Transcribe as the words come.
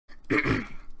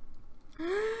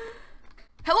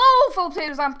fellow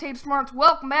potatoes, I'm Potato Smarts.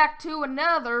 Welcome back to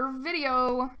another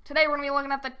video. Today we're going to be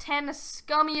looking at the 10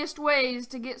 scummiest ways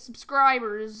to get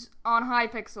subscribers on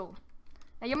Hypixel.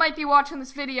 Now you might be watching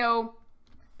this video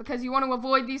because you want to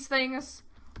avoid these things,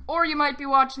 or you might be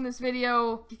watching this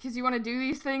video because you want to do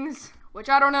these things, which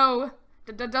I don't know.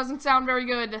 That doesn't sound very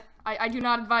good. I do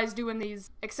not advise doing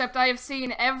these, except I have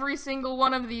seen every single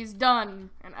one of these done,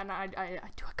 and I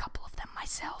do a couple of them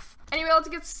myself. Anyway, let's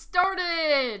get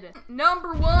started!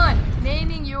 Number 1,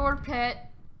 naming your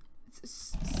pet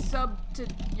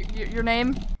your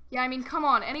name. Yeah, I mean, come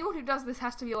on, anyone who does this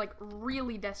has to be, like,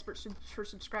 really desperate for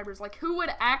subscribers. Like, who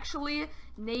would actually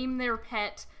name their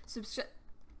pet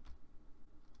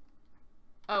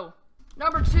Oh.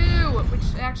 Number 2, which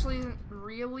actually isn't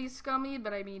really scummy,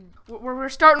 but I mean, we're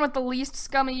starting with the least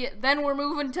scummy, then we're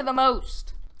moving to the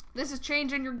most. This is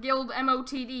changing your guild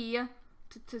MOTD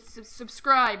to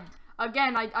subscribe.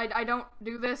 Again, I don't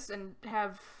do this and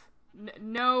have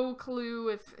no clue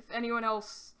if anyone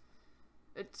else...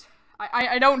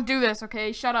 I don't do this,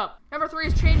 okay? Shut up. Number 3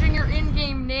 is changing your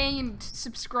in-game name to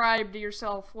subscribe to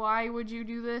yourself. Why would you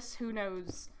do this? Who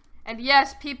knows? And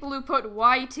yes, people who put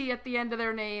YT at the end of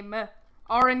their name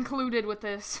are included with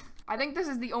this. I think this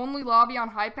is the only lobby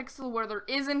on Hypixel where there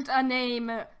isn't a name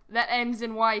that ends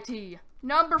in YT.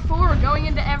 Number 4, going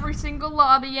into every single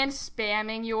lobby and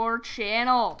spamming your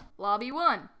channel. Lobby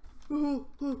 1.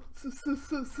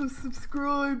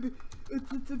 Subscribe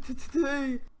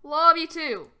today. Lobby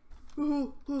 2.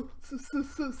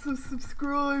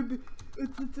 Subscribe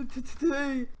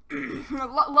today.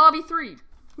 Lobby 3.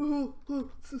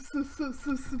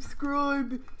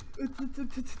 Subscribe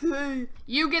today.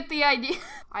 You get the idea.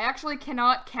 I actually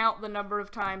cannot count the number of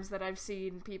times that I've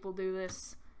seen people do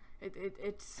this.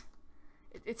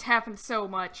 It's happened so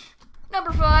much.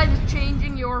 Number 5 is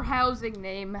changing your housing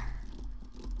name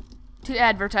to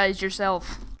advertise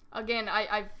yourself. Again,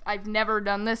 I've never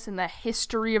done this in the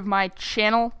history of my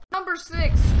channel. Number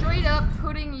 6, straight up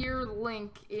putting your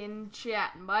link in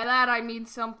chat. And by that I mean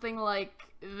something like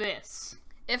this.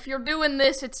 If you're doing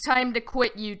this, it's time to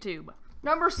quit YouTube.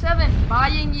 Number 7,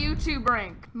 buying YouTube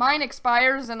rank. Mine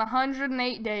expires in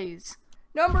 108 days.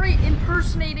 Number 8,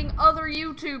 impersonating other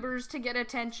YouTubers to get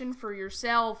attention for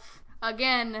yourself.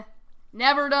 Again,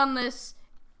 never done this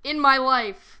in my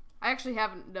life. I actually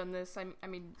haven't done this. I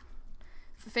mean,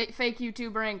 fake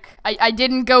YouTube rank. I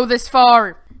didn't go this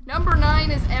far. Number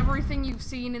 9 is everything you've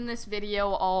seen in this video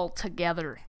all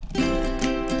together.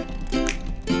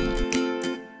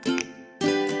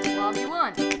 Lobby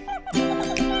 1.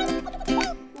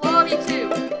 Lobby 2.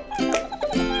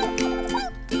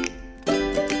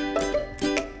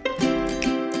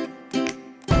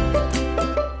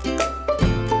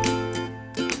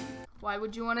 Why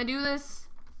would you want to do this?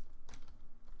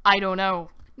 I don't know.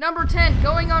 Number 10,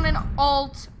 going on an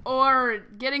alt or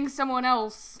getting someone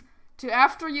else to,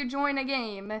 after you join a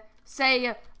game,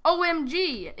 say,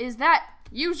 OMG, is that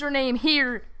username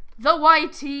here the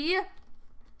YT?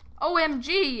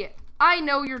 OMG, I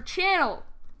know your channel.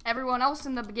 Everyone else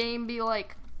in the game be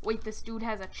like, wait, this dude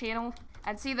has a channel?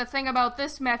 And see, the thing about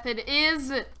this method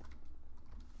is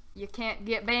you can't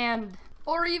get banned.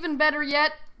 Or even better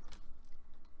yet,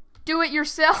 do it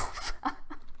yourself.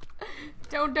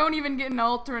 Don't even get an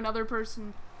alt or another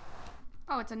person.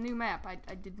 Oh, it's a new map.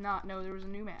 I did not know there was a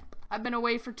new map. I've been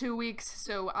away for 2 weeks,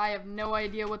 so I have no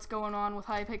idea what's going on with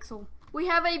Hypixel. We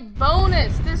have a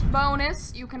bonus. This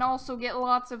bonus, you can also get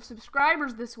lots of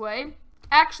subscribers this way.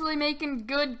 Actually making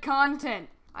good content.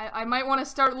 I might want to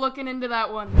start looking into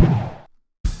that one.